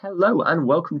Hello and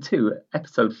welcome to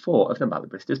episode 4 of the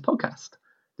Malibristas podcast.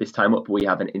 This time up we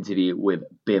have an interview with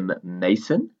Bim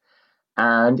Mason,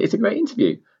 and it's a great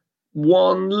interview.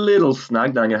 One little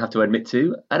snag that I'm going to have to admit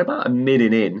to, at about a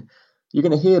minute in, you're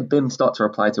going to hear Bim start to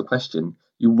reply to a question.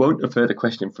 You won't have heard a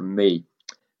question from me.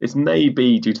 This may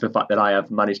be due to the fact that I have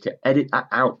managed to edit that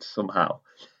out somehow.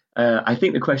 I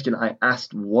think the question I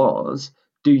asked was,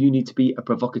 do you need to be a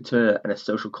provocateur and a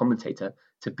social commentator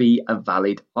to be a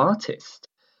valid artist?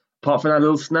 Apart from that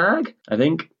little snag, I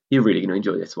think you're really going to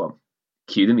enjoy this one.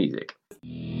 Cue the music.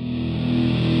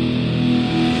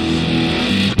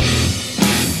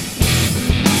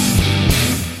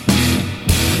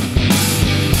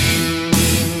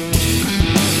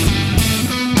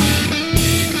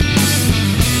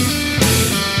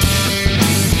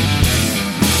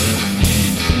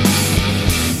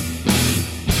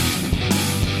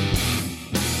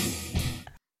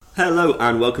 Hello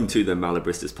and welcome to the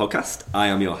Malibristas podcast. I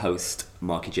am your host,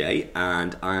 Marky J,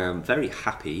 and I am very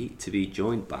happy to be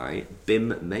joined by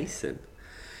Bim Mason.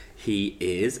 He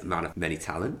is a man of many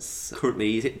talents.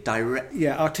 Currently, is it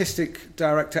artistic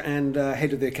director and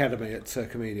head of the academy at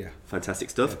Comedia. Fantastic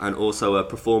stuff, and also a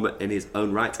performer in his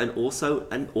own right, and also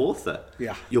an author.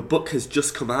 Yeah. Your book has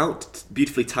just come out,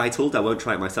 beautifully titled. I won't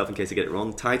try it myself in case I get it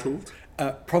wrong. Titled?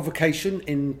 Provocation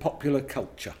in Popular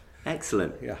Culture.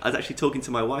 Excellent. Yeah. I was actually talking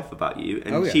to my wife about you,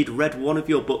 and yeah. she'd read one of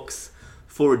your books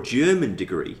for a German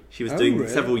degree. She was doing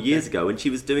really? several years ago, and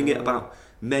she was doing it about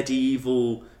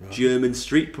medieval German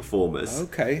street performers.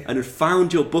 Okay. And had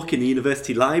found your book in the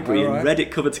university library and read it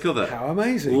cover to cover. How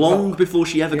amazing. Long before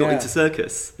she ever got into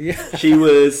circus. Yeah. She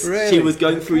was Really? she was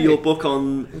going through your book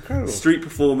on Incredible. street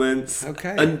performance.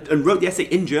 Okay. And wrote the essay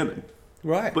in German.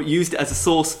 Right. But used it as a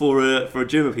source for a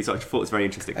German piece, which I thought was very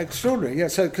interesting. Extraordinary, yeah.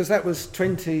 So, because that was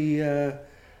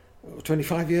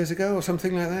 25 years ago or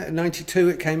something like that. In 92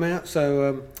 it came out,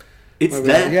 so... it's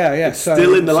there. Yeah. It's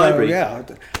still in the library. Yeah,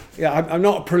 I'm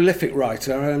not a prolific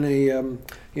writer. Only,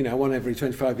 one every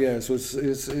 25 years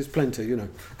is plenty,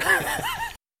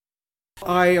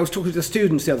 I was talking to the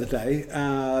students the other day,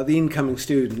 the incoming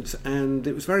students, and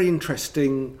it was very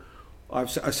interesting. I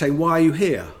was saying, why are you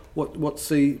here? What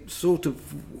is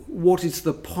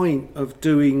the point of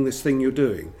doing this thing you're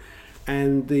doing?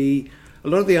 And a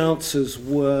lot of the answers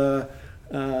were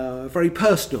very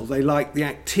personal. They like the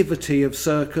activity of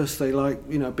circus. They like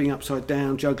being upside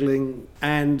down, juggling,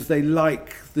 and they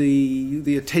like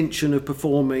the attention of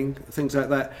performing, things like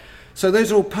that. So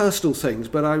those are all personal things.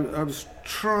 But I was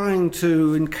trying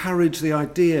to encourage the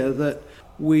idea that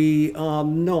we are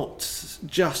not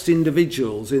just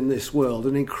individuals in this world,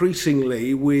 and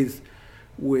increasingly with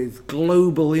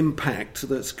global impact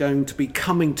that's going to be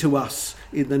coming to us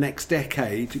in the next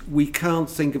decade, we can't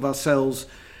think of ourselves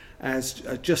as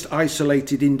just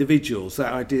isolated individuals.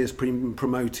 That idea has been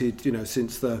promoted,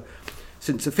 since the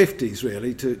 50s,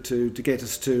 really, to get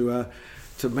us to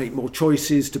make more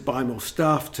choices, to buy more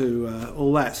stuff, to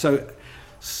all that. So,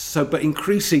 but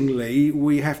increasingly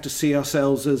we have to see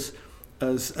ourselves as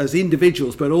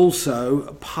individuals, but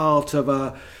also part of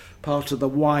the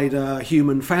wider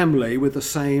human family with the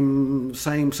same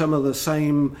some of the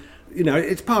same.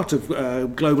 It's part of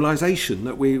globalization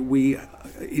that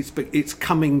it's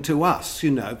coming to us.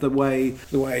 The way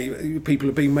people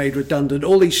are being made redundant.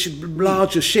 All these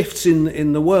larger shifts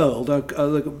in the world are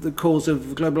the cause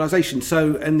of globalization.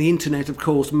 So, and the internet, of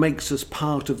course, makes us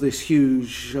part of this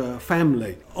huge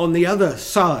family. On the other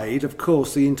side, of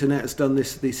course, the internet has done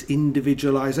this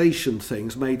individualization thing.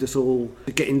 It's made us all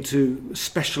get into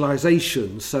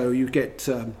specialization. So you get.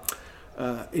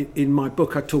 In my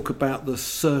book, I talk about the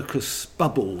circus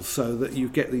bubbles, so that you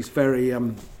get these very...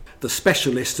 the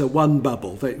specialists are one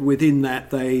bubble. Within that,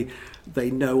 they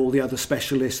know all the other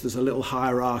specialists. There's a little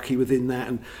hierarchy within that,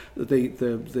 and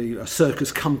the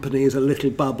circus company is a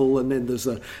little bubble, and then there's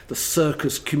the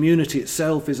circus community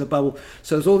itself is a bubble.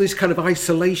 So there's all this kind of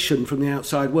isolation from the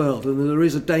outside world, and there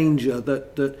is a danger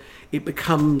that it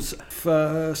becomes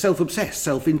self-obsessed,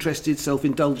 self-interested,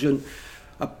 self-indulgent,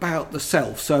 about the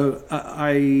self. So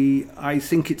I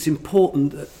think it's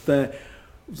important that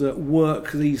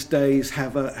work these days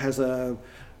has a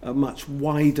much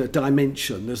wider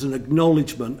dimension. There's an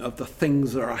acknowledgement of the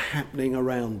things that are happening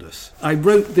around us. I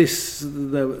wrote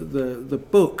the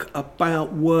book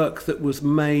about work that was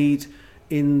made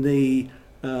in the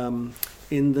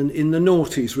in the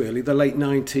noughties, really, the late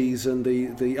 90s and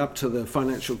the up to the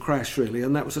financial crash, really.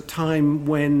 And that was a time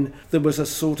when there was a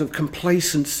sort of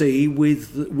complacency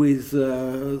with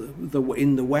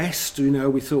in the West.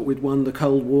 We thought we'd won the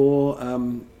Cold War.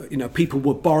 People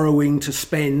were borrowing to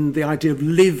spend. The idea of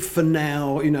live for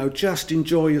now, just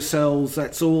enjoy yourselves.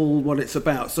 That's all what it's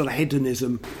about, sort of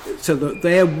hedonism. So that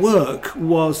their work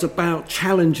was about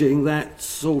challenging that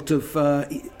sort of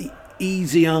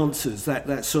easy answers,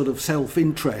 that sort of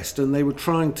self-interest, and they were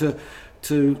trying to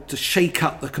shake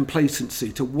up the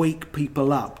complacency, to wake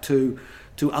people up to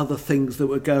other things that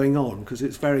were going on, because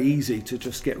it's very easy to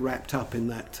just get wrapped up in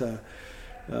that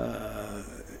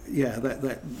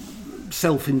that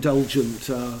self-indulgent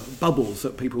bubbles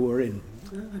that people were in.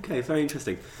 Okay, very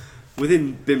interesting.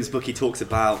 Within Bim's book, he talks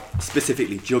about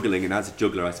specifically juggling, and as a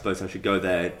juggler, I suppose I should go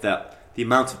there, that the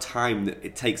amount of time that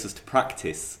it takes us to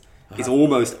practice is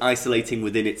almost isolating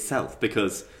within itself,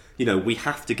 because we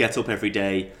have to get up every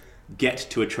day, get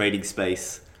to a training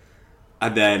space,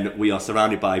 and then we are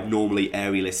surrounded by normally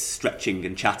aerialists stretching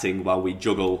and chatting while we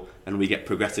juggle, and we get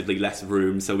progressively less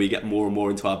room, so we get more and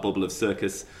more into our bubble of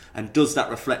circus. And does that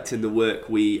reflect in the work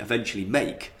we eventually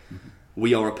make? Mm-hmm.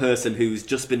 We are a person who's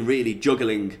just been really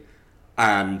juggling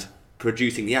and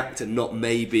producing the act, and not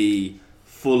maybe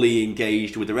fully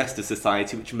engaged with the rest of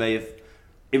society, which may have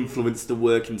influence the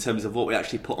work in terms of what we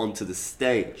actually put onto the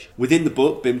stage. Within the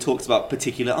book, Bim talks about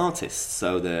particular artists.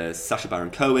 So there's Sacha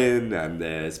Baron Cohen, and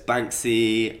there's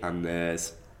Banksy, and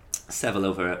there's several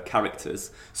other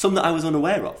characters. Some that I was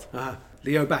unaware of.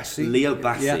 Leo Bassi.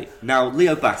 Yeah. Now,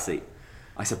 Leo Bassi,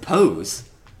 I suppose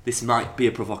this might be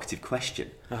a provocative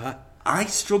question. I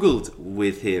struggled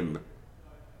with him,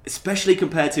 especially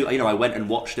compared to, I went and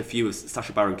watched a few of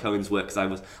Sacha Baron Cohen's work,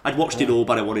 because I'd watched it all,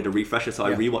 but I wanted a refresher, so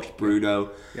I rewatched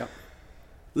Bruno. Yeah.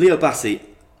 Leo Bassi,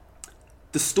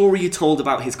 the story you told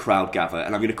about his crowd gather,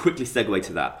 and I'm going to quickly segue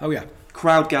to that. Oh, yeah.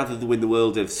 Crowd gather in the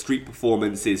world of street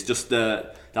performances, just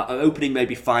that opening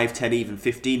maybe 5, 10, even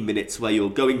 15 minutes, where you're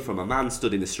going from a man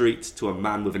stood in the street to a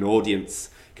man with an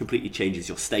audience, completely changes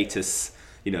your status.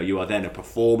 You are then a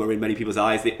performer in many people's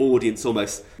eyes. The audience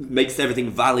almost makes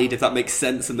everything valid, if that makes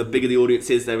sense. And the bigger the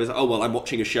audience is, there is, I'm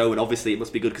watching a show, and obviously it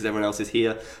must be good because everyone else is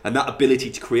here. And that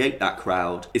ability to create that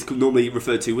crowd is normally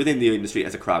referred to within the industry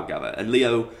as a crowd gather. And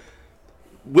Leo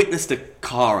witnessed a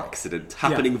car accident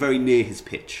happening very near his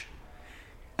pitch,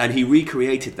 and he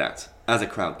recreated that as a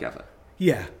crowd gather.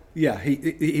 Yeah.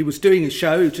 He was doing his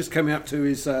show, just coming up to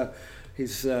his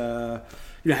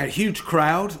had a huge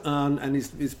crowd, and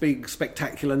his big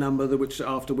spectacular number,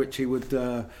 after which he would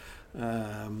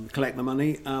collect the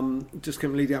money, just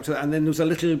came leading up to that. And then there was a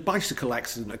little bicycle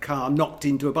accident. A car knocked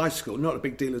into a bicycle, not a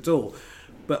big deal at all.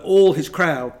 But all his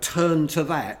crowd turned to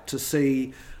that to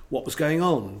see what was going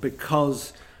on,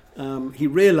 because he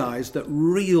realised that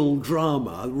real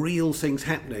drama, real things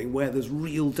happening, where there's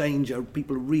real danger,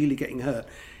 people are really getting hurt,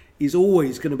 is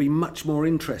always going to be much more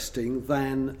interesting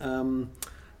than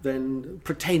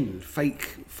pretend,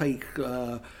 fake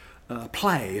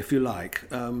play, if you like.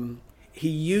 He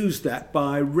used that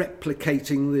by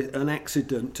replicating an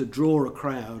accident to draw a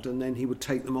crowd, and then he would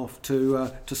take them off to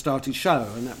start his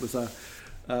show, and that was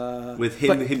with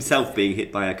himself being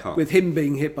hit by a car. With him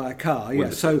being hit by a car, yeah.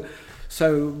 So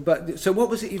what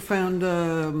was it you found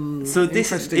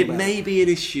interesting? It may be an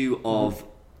issue of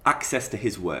access to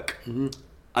his work. Mm-hmm.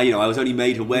 I was only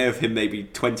made aware of him maybe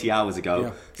 20 hours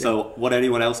ago. So what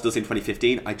anyone else does in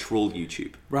 2015, I troll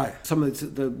YouTube. Right. Some of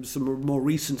some more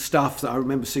recent stuff that I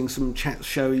remember seeing, some chat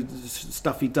show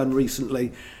stuff he'd done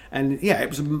recently, and it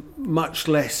was much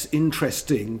less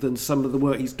interesting than some of the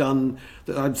work he's done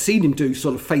that I've seen him do,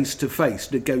 sort of face to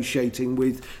face, negotiating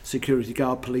with security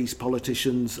guard, police,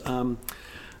 politicians,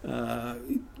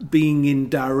 being in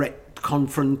direct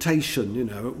confrontation.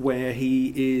 Where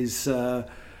he is.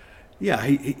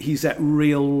 He's at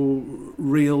real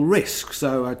risk.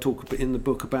 So I talk a bit in the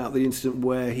book about the incident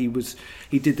where he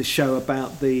did the show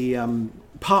about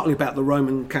partly about the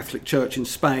Roman Catholic Church in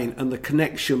Spain, and the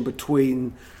connection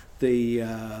between the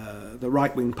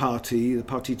right-wing party, the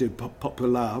Partido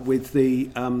Popular, with the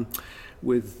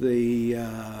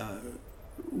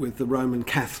Roman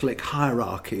Catholic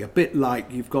hierarchy, a bit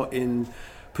like you've got in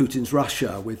Putin's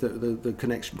Russia, with the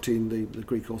connection between the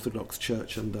Greek Orthodox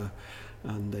Church and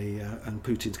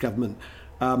Putin's government.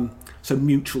 So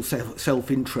mutual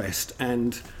self-interest,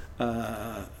 and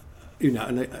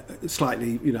and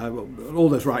slightly, all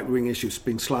those right-wing issues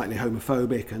being slightly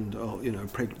homophobic and,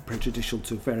 prejudicial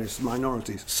to various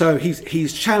minorities. So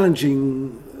he's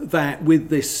challenging that with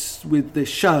this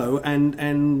show,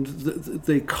 and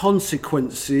the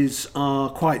consequences are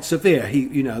quite severe.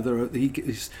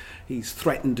 He's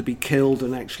threatened to be killed,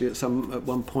 and actually at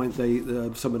one point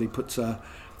somebody puts a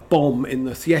bomb in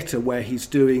the theatre where he's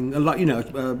doing a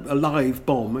live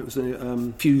bomb. It was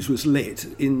fuse was lit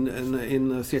in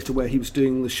the theatre where he was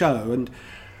doing the show,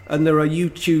 and there are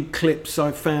YouTube clips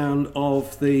I found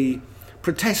of the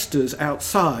protesters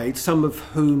outside, some of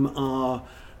whom are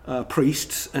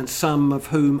priests and some of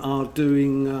whom are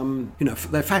doing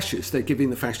they're fascists. They're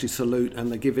giving the fascist salute,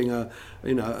 and they're giving they're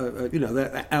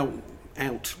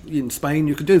out in Spain.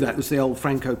 You could do that. It was the old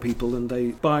Franco people,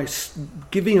 and by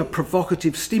giving a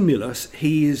provocative stimulus,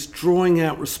 he is drawing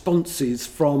out responses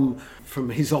from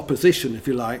his opposition, if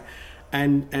you like,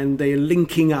 and they're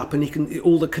linking up, and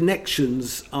all the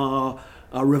connections are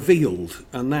revealed,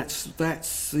 and it's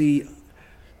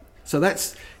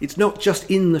not just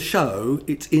in the show,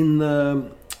 it's in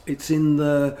the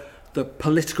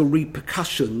political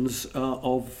repercussions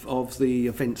of the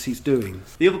events he's doing.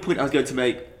 The other point I was going to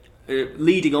make,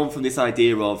 leading on from this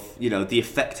idea of, the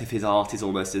effect of his art is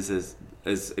almost as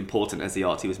important as the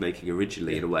art he was making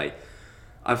originally, in a way.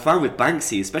 I've found with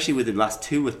Banksy, especially within the last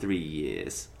 2 or 3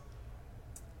 years,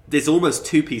 there's almost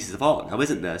 2 pieces of art now,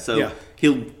 isn't there? So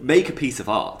he'll make a piece of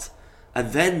art,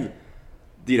 and then,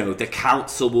 the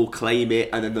council will claim it,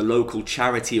 and then the local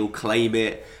charity will claim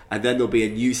it, and then there'll be a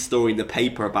news story in the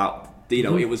paper about,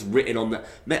 it was written on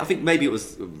I think maybe it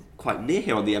was quite near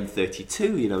here on the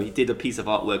M32. He did a piece of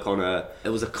artwork it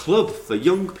was a club for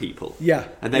young people. Yeah,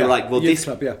 and they were like, well, this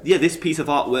club, this piece of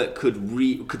artwork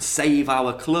could save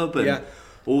our club, and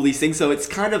all these things. So it's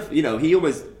kind of, he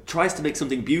almost tries to make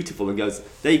something beautiful and goes,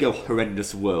 there you go,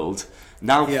 horrendous world.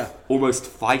 Now almost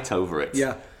fight over it.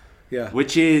 Yeah.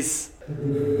 Which is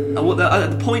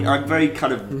the point I'm very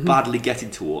kind of badly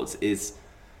getting towards is,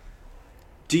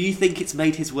 do you think it's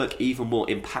made his work even more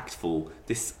impactful,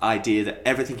 this idea that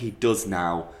everything he does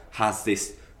now has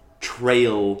this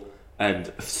trail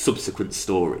and subsequent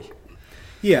story?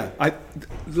 Yeah,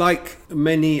 like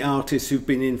many artists who've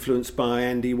been influenced by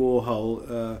Andy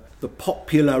Warhol, the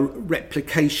popular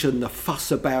replication, the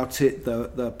fuss about it,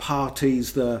 the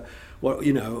parties,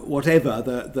 whatever,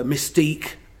 the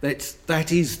mystique.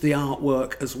 That is the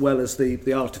artwork as well as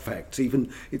the artifacts.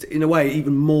 Even it's in a way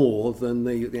even more than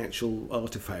the actual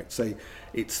artifacts. So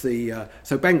Banksy,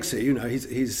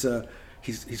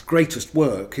 his greatest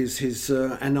work is his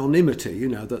anonymity.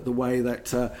 The way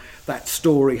that that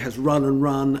story has run and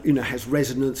run. Has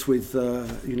resonance with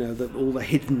all the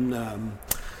hidden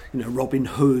Robin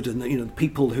Hood and the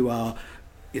people who are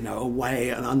away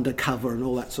and undercover and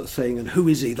all that sort of thing. And who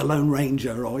is he, the Lone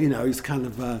Ranger, or he's kind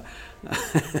of the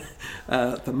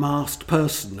masked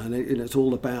person, and it's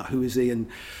all about who is he, and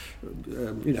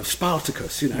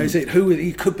Spartacus. Is it who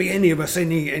he could be? Any of us,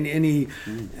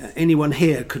 anyone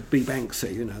here could be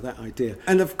Banksy. That idea.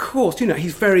 And of course,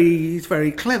 he's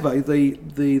very clever.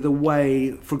 The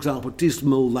way, for example,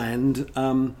 Dismal Land,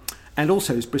 and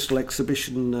also his Bristol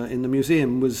exhibition in the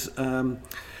museum was.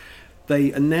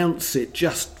 They announce it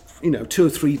just 2 or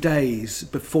 3 days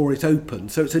before it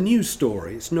opened, so it's a news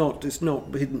story. It's not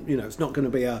hidden. It's not going to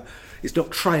be it's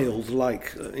not trailed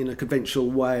like in a conventional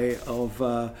way of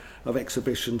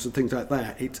exhibitions and things like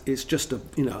that. It's just a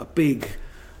big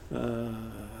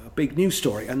news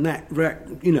story, and that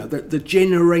the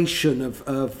generation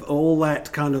of all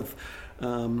that kind of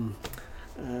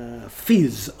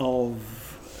fizz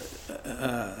of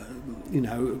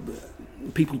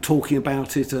people talking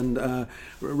about it and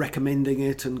recommending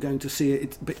it and going to see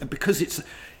it, because it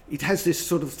has this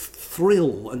sort of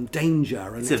thrill and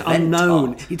danger, and it's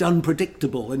unknown, it's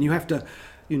unpredictable, and you have to,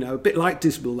 a bit like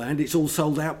Dismal Land, it's all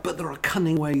sold out, but there are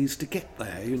cunning ways to get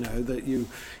there, that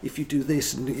if you do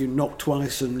this and you knock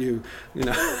twice and you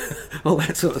all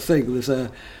that sort of thing. There's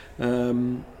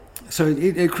so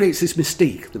it creates this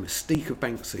mystique. The mystique of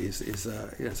Banksy is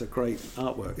a great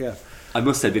artwork. Yeah, I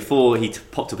must say, before he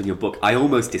popped up in your book, I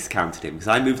almost discounted him because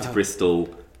I moved to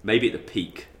Bristol maybe at the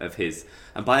peak of his,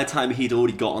 and by the time he'd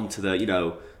already got onto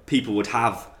the, people would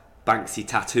have Banksy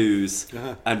tattoos,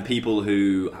 and people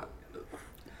who,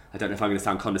 I don't know if I'm going to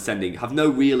sound condescending, have no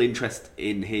real interest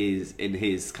in his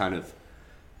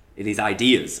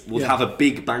ideas, would have a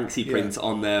big Banksy print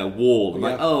on their wall. I'm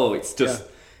like, oh, it's just.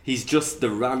 He's just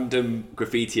the random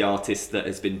graffiti artist that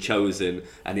has been chosen,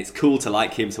 and it's cool to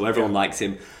like him, so everyone likes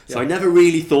him. So I never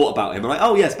really thought about him. I'm like,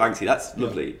 oh yes, Banksy, that's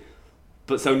lovely.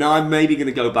 But so now I'm maybe going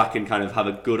to go back and kind of have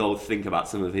a good old think about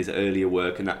some of his earlier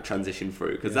work and that transition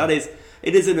through, because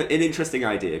it is an interesting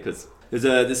idea, because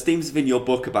there's themes within your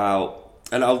book about,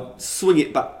 and I'll swing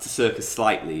it back to circus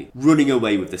slightly, running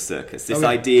away with the circus. This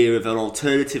idea of an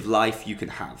alternative life you can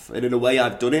have. And in a way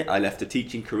I've done it. I left a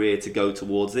teaching career to go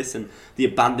towards this, and the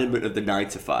abandonment of the 9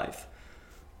 to 5.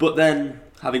 But then,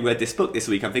 having read this book this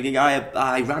week, I'm thinking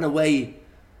I ran away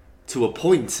to a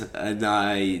point,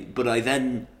 but I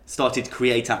then started to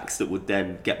create acts that would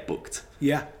then get booked.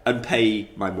 Yeah. And pay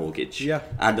my mortgage. Yeah.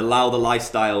 And allow the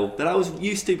lifestyle that I was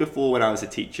used to before when I was a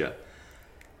teacher.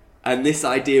 And this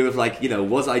idea of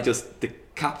was I just, the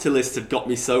capitalists had got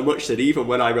me so much that even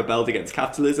when I rebelled against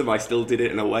capitalism, I still did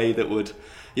it in a way that would,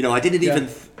 I didn't even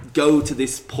go to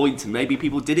this point, and maybe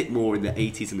people did it more in the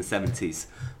 80s and the 70s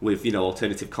with,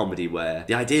 alternative comedy, where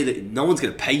the idea that no one's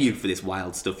going to pay you for this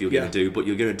wild stuff you're going to do, but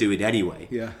you're going to do it anyway.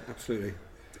 Yeah, absolutely.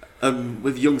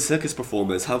 With young circus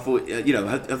performers, have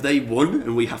they won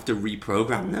and we have to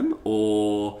reprogram them?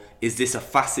 Or is this a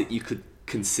facet you could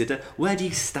consider? Where do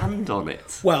you stand on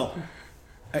it? Well,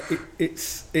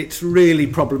 it's really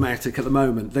problematic at the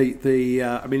moment.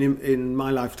 I mean, in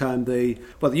my lifetime, you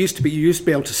used to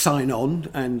be able to sign on,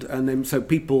 and then so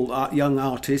people, young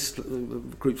artists,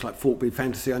 groups like Fort Beat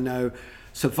Fantasy, I know,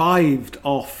 survived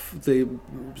off the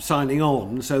signing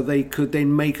on, so they could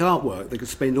then make artwork. They could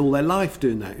spend all their life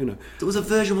doing that. There was a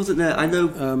version, wasn't there? I know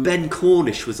Ben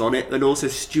Cornish was on it, and also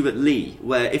Stuart Lee,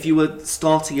 where if you were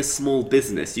starting a small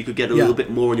business, you could get a little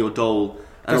bit more on your dole,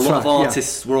 and a lot of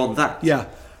artists were on that. Yeah.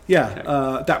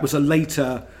 That was a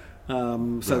later.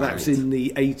 That was in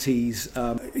the 80s.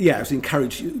 I was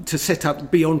encouraged to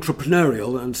be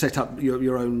entrepreneurial and set up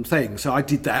your own thing. So I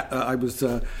did that.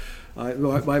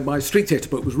 My street theatre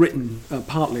book was written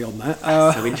partly on that.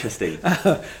 So interesting.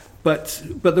 But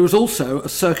there was also a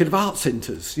circuit of art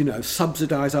centres,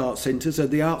 subsidised art centres, and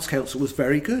the Arts Council was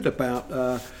very good about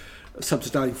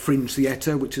subsidising fringe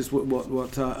theatre, which is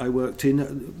what I worked in.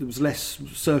 There was less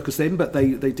circus then, but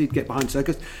they did get behind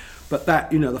circus. But that,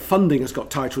 the funding has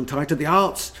got tighter and tighter. The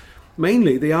arts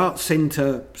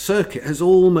centre circuit has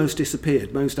almost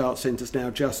disappeared. Most art centres now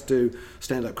just do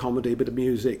stand-up comedy, a bit of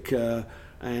music,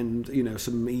 and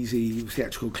some easy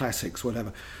theatrical classics,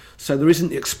 whatever. So there isn't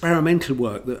the experimental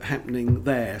work that's happening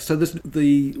there. So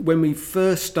when we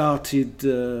first started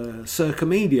Circa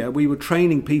Media, we were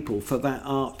training people for that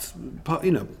art,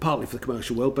 partly for the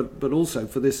commercial world, but also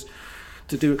for this,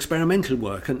 to do experimental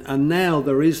work. And now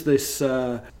there is this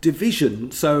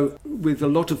division. So with a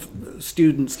lot of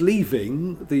students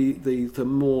leaving, the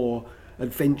more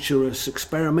adventurous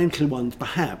experimental ones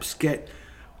perhaps get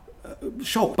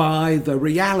shocked by the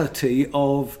reality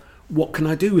of, what can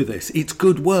I do with this? It's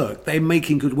good work. They're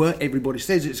making good work. Everybody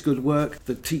says it's good work.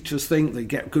 The teachers think they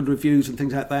get good reviews and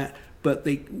things like that. But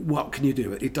what can you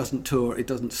do? It doesn't tour, it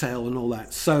doesn't sell and all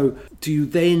that. So do you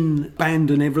then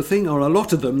abandon everything? Or a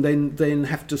lot of them then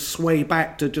have to sway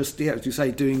back to just, as you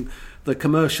say, doing the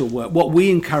commercial work. What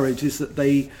we encourage is that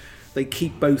they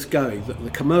keep both going. That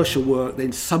the commercial work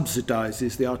then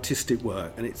subsidises the artistic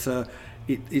work. And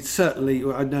it's certainly,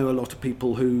 I know a lot of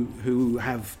people who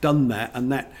have done that,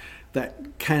 and that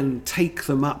can take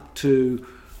them up to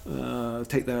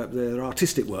take their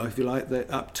artistic work, if you like,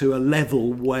 up to a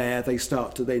level where they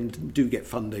start to then do get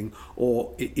funding,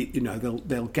 or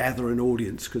they'll gather an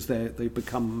audience because they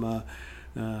become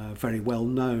very well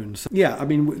known. So, I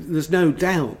mean, there's no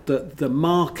doubt that the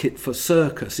market for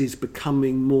circus is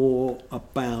becoming more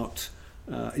about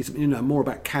more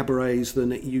about cabarets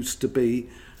than it used to be,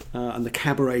 and the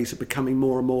cabarets are becoming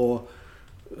more and more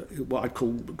what I'd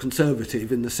call conservative,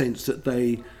 in the sense that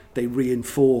they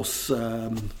reinforce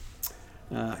the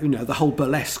whole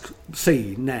burlesque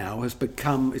scene now has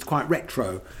become, it's quite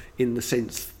retro in the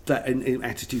sense that in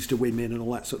attitudes to women and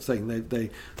all that sort of thing. They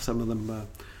some of them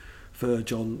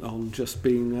verge on just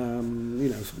being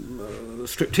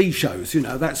striptease shows,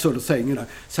 that sort of thing,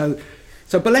 So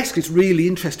burlesque is really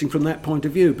interesting from that point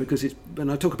of view, because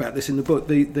and I talk about this in the book,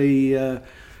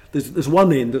 there's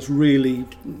one end that's really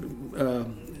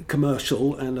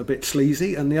commercial and a bit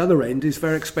sleazy, and the other end is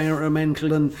very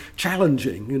experimental and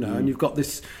challenging, and you've got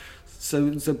this.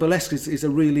 So burlesque is a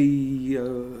really,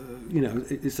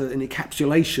 it's an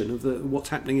encapsulation of what's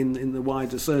happening in the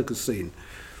wider circus scene.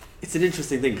 It's an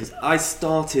interesting thing, because I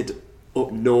started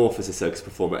up north as a circus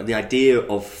performer, and the idea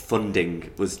of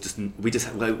funding was we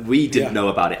didn't know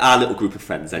about it. Our little group of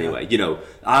friends, anyway.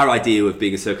 Our idea of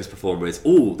being a circus performer is,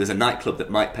 there's a nightclub that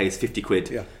might pay us 50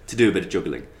 quid to do a bit of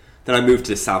juggling. Then I moved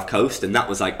to the South Coast, and that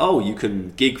was like, oh, you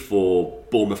can gig for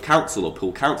Bournemouth Council or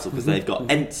Poole Council because they've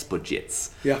got Ents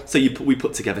budgets. Yeah. So we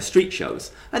put together street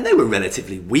shows, and they were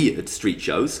relatively weird street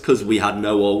shows because we had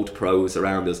no old pros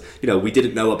around us. We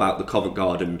didn't know about the Covent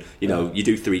Garden. You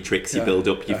do 3 tricks, you build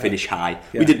up, you finish high.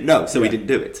 Yeah. We didn't know, so we didn't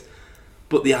do it.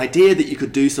 But the idea that you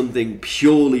could do something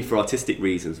purely for artistic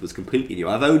reasons was completely new.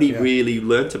 I've only really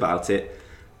learnt about it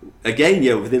again,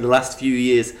 within the last few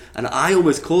years, and I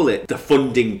almost call it the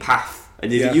funding path.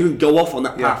 And you can go off on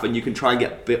that path, and you can try and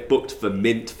get booked for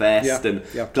Mint Fest and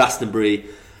Glastonbury.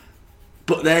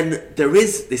 But then there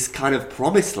is this kind of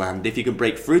promised land if you can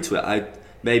break through to it.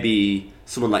 Maybe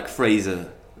someone like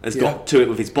Fraser has got to it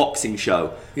with his boxing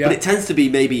show, but it tends to be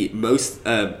maybe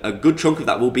a good chunk of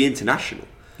that will be international.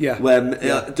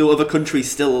 Do other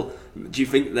countries still? Do you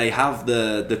think they have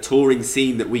the touring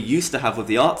scene that we used to have with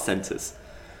the arts centres?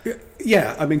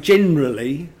 Yeah, I mean,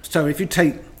 generally, so if you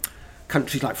take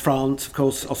countries like France, of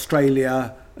course,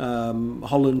 Australia,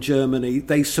 Holland, Germany,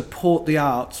 they support the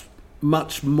arts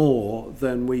much more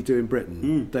than we do in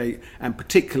Britain. And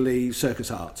particularly circus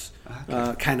arts.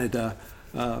 Canada,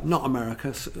 not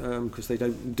America, because they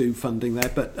don't do funding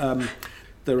there, but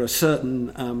there are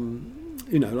certain,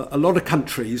 a lot of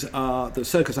countries the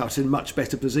circus arts in much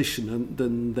better position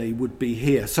than they would be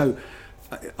here. So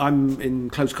I'm in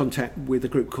close contact with a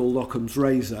group called Occam's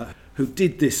Razor, who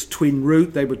did this twin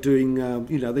route. They were doing,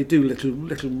 they do little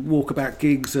walkabout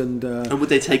gigs, and would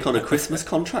they take on a Christmas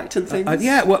contract and things?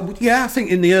 I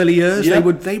think in the early years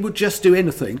they would just do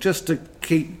anything just to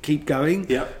keep going.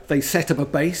 Yeah. They set up a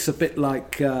base a bit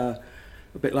like the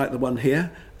one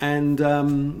here. And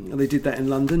they did that in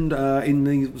London, in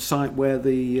the site where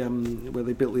they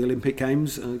built the Olympic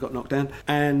Games, got knocked down.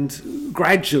 And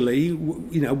gradually,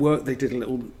 they did a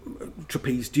little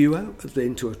trapeze duo,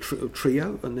 then to a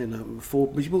trio, and then 4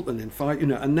 people, and then 5.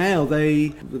 And now they're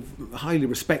highly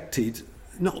respected,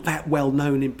 not that well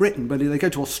known in Britain, but they go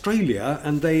to Australia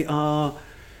and they are.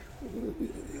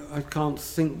 I can't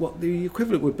think what the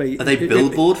equivalent would be. Are they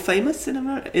billboard famous in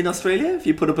Australia? If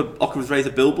you put up an Occam's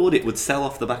Razor billboard, it would sell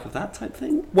off the back of that type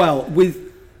thing? Well,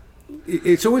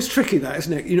 it's always tricky, that,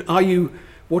 isn't it?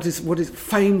 What is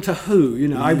fame to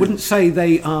who? I wouldn't say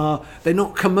they're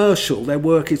not commercial. Their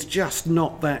work is just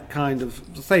not that kind of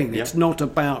thing. It's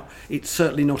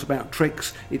certainly not about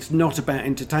tricks. It's not about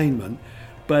entertainment,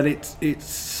 but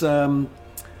it's in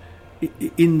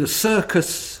the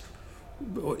circus.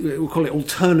 We'll call it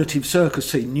alternative circus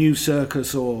scene, new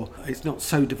circus, or it's not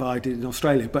so divided in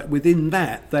Australia. But within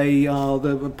that, they are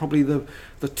probably the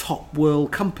top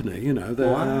world company.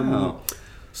 Wow.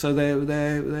 So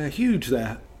they're huge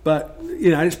there. But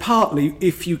it's partly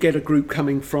if you get a group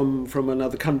coming from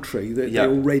another country that they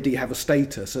already have a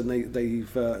status and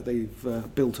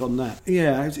they've built on that.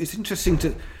 Yeah, it's interesting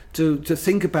to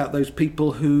think about those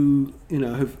people who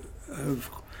have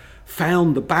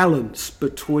found the balance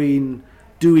between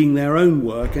doing their own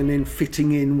work and then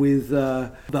fitting in with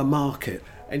the market.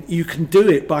 And you can do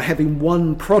it by having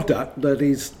one product that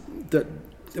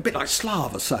a bit like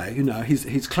Slava, say.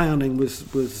 His clowning was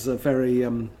very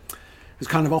was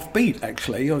kind of offbeat,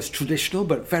 actually. It was traditional,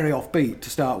 but very offbeat to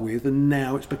start with, and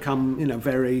now it's become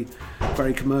very,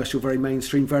 very commercial, very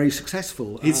mainstream, very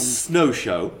successful. His snow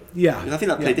show, I think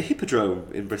that played the Hippodrome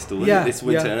in Bristol this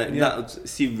winter, and that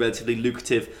seemed relatively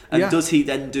lucrative. And does he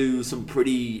then do some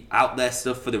pretty out there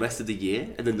stuff for the rest of the year,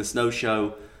 and then the snow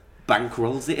show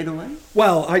bankrolls it in a way?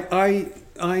 Well,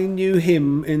 I knew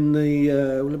him in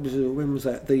the when was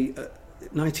that? The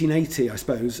 1980, I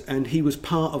suppose, and he was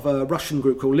part of a Russian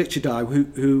group called Lichidai,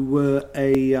 who were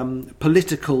a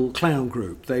political clown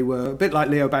group. They were a bit like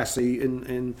Leo Bassi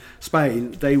in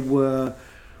Spain. They were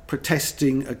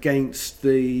protesting against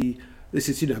this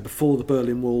is before the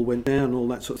Berlin Wall went down, all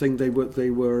that sort of thing. They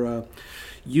were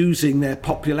using their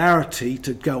popularity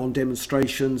to go on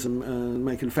demonstrations and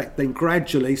make an effect. Then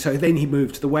gradually, then he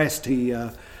moved to the West. He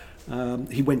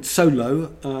went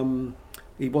solo.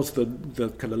 He was the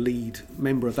kind of lead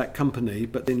member of that company,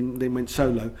 but then went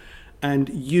solo and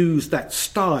used that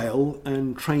style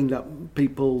and trained up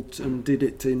people and did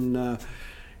it in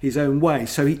his own way.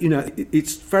 So,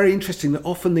 it's very interesting that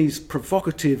often these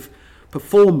provocative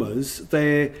performers,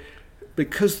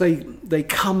 because they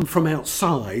come from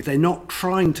outside, they're not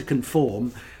trying to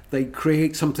conform, they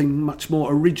create something much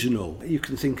more original. You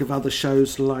can think of other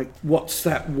shows like, what's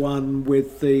that one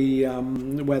with the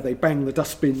where they bang the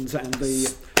dustbins and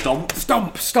the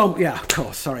Stomp. Yeah, of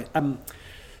course. Sorry.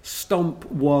 Stomp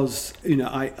was,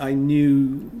 I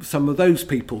knew some of those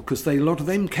people because a lot of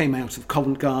them came out of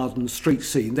Covent Garden street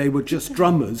scene. They were just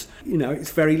drummers.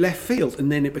 It's very left field,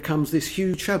 and then it becomes this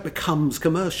huge show. It becomes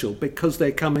commercial because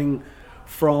they're coming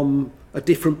from a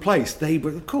different place. They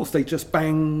were, of course, they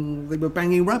were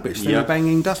banging rubbish. They were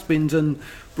banging dustbins and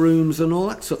brooms and all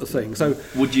that sort of thing. So,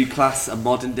 would you class a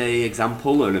modern day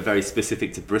example, and a very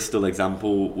specific to Bristol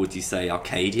example, would you say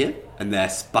Arcadia and their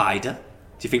Spider?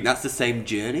 Do you think that's the same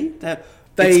journey?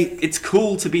 It's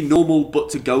cool to be normal, but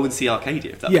to go and see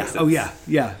Arcadia, if that makes sense.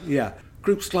 Yeah.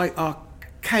 Groups like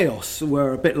Chaos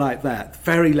were a bit like that,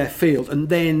 very left field, and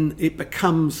then it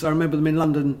becomes. I remember them in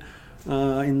London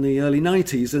in the early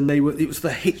 90s, and it was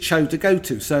the hit show to go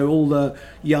to. So all the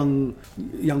young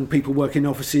people working in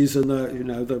offices, and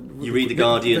you read the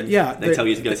Guardian, they tell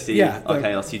you to go see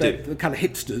Chaos. You do the kind of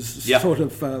hipsters, sort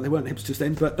of. They weren't hipsters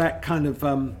then, but that kind of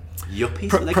yuppies,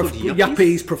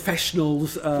 yuppies,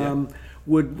 professionals.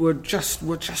 Would just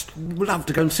love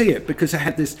to go and see it, because it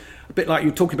had this, a bit like you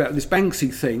were talking about this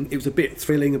Banksy thing. It was a bit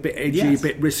thrilling, a bit edgy, a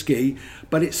bit risky,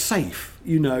 but it's safe.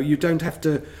 You don't have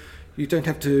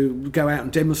to go out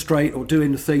and demonstrate or do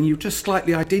anything. You just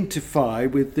slightly identify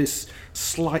with this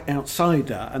slight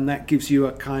outsider, and that gives you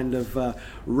a kind of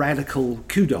radical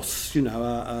kudos.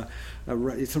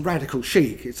 It's a radical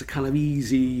chic. It's a kind of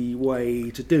easy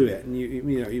way to do it, and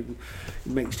it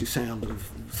makes you sound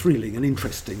thrilling and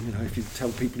interesting. If you tell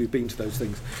people who've been to those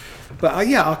things. But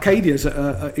Arcadia's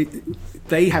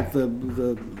they have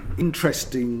the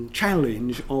interesting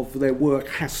challenge of their work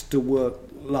has to work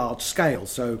large scale.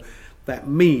 So that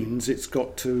means it's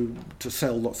got to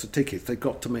sell lots of tickets. They've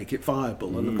got to make it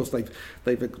viable, and of course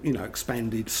they've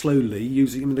expanded slowly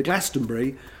using. The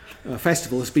Glastonbury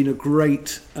Festival has been a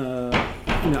great,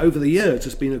 over the years,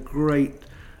 has been a great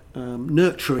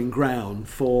nurturing ground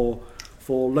for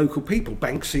local people,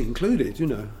 Banksy included.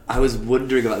 I was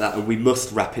wondering about that, and we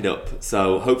must wrap it up.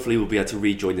 So hopefully we'll be able to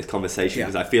rejoin this conversation,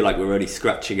 because I feel like we're only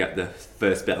scratching at the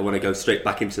first bit. I want to go straight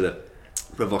back into the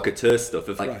provocateur stuff.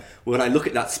 When I look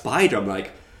at that Spider, I'm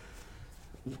like,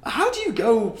 how do you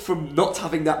go from not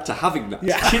having that to having that?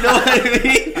 Yeah. Do you know what I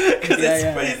mean? Because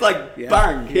it's like,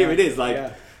 bang, here it is.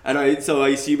 And I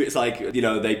assume it's like,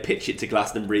 they pitch it to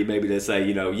Glastonbury, maybe they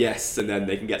say, yes, and then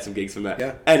they can get some gigs from there.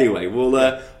 Yeah. Anyway,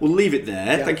 we'll leave it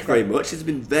there. Yeah, thank you very much. It's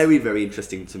been very, very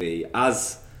interesting to me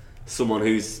as someone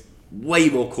who's way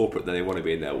more corporate than they want to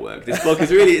be in their work. This book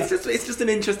is really, it's just an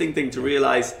interesting thing to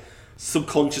realise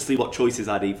subconsciously what choices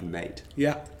I'd even made.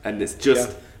 Yeah. And it's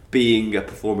just being a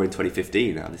performer in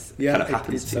 2015 now. This kind of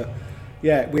happens to you.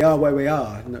 We are where we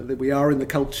are. We are in the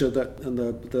culture and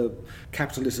the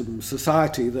capitalism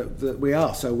society that we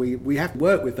are. So we have to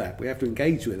work with that. We have to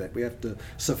engage with it. We have to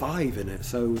survive in it.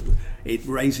 So it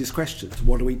raises questions.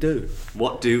 What do we do?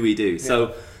 What do we do? Yeah.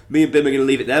 So me and Bim are going to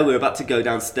leave it there. We're about to go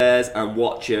downstairs and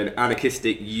watch an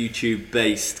anarchistic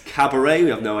YouTube-based cabaret. We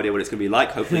have no idea what it's going to be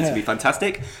like. Hopefully it's going to be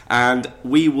fantastic. And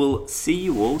we will see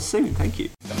you all soon. Thank you.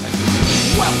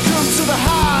 Welcome to the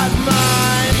hard mind.